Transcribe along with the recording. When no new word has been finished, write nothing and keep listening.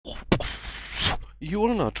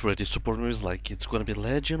You're not ready, support me with like it's gonna be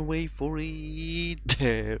legend way for it.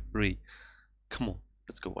 Come on,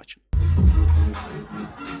 let's go watch it.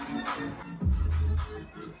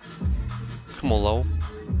 Come on, Lau.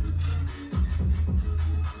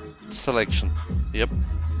 Selection. Yep.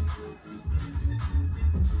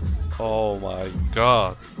 Oh my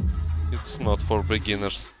god. It's not for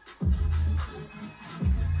beginners.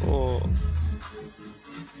 Oh.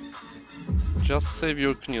 Just save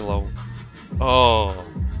your knee, Lau. Oh.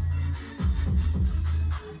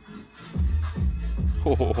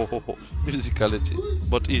 Oh, musicality,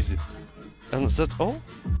 but easy. And that's all?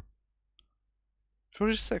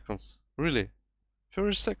 30 seconds. Really?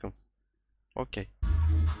 30 seconds. Okay.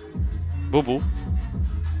 Bouboo.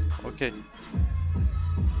 Okay.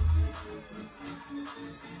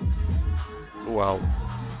 Wow.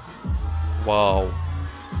 Wow.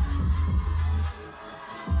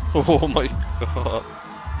 Oh my god.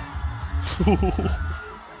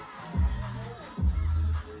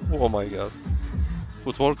 Oh my god.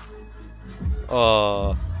 Footwork.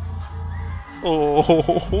 Oh.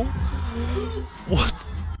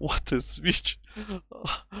 What a switch.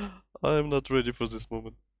 I am not ready for this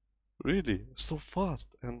moment. Really? So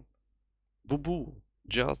fast. And Bouboo.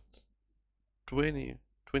 Just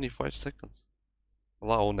 25 seconds.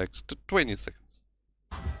 Wow, next 20 seconds.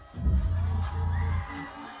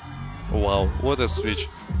 Wow, what a switch.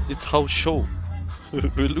 It's how show.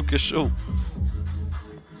 We look a show.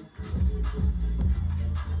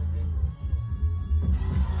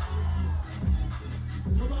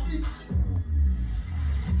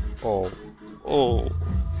 Oh, oh,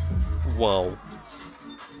 wow.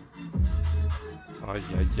 Ay,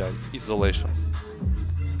 ay, ay, isolation.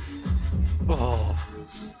 Oh.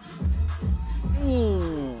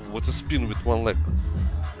 Ooh, what a spin with one leg.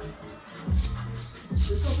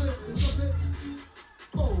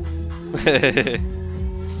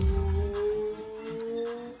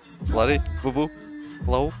 Larry, Bouboo,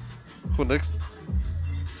 Lau, who next?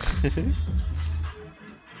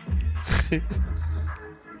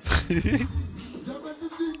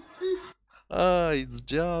 It's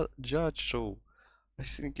judge show. I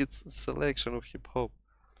think it's a selection of hip hop.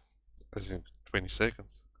 I think 20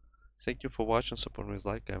 seconds. Thank you for watching. Support me with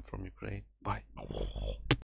like. I'm from Ukraine. Bye.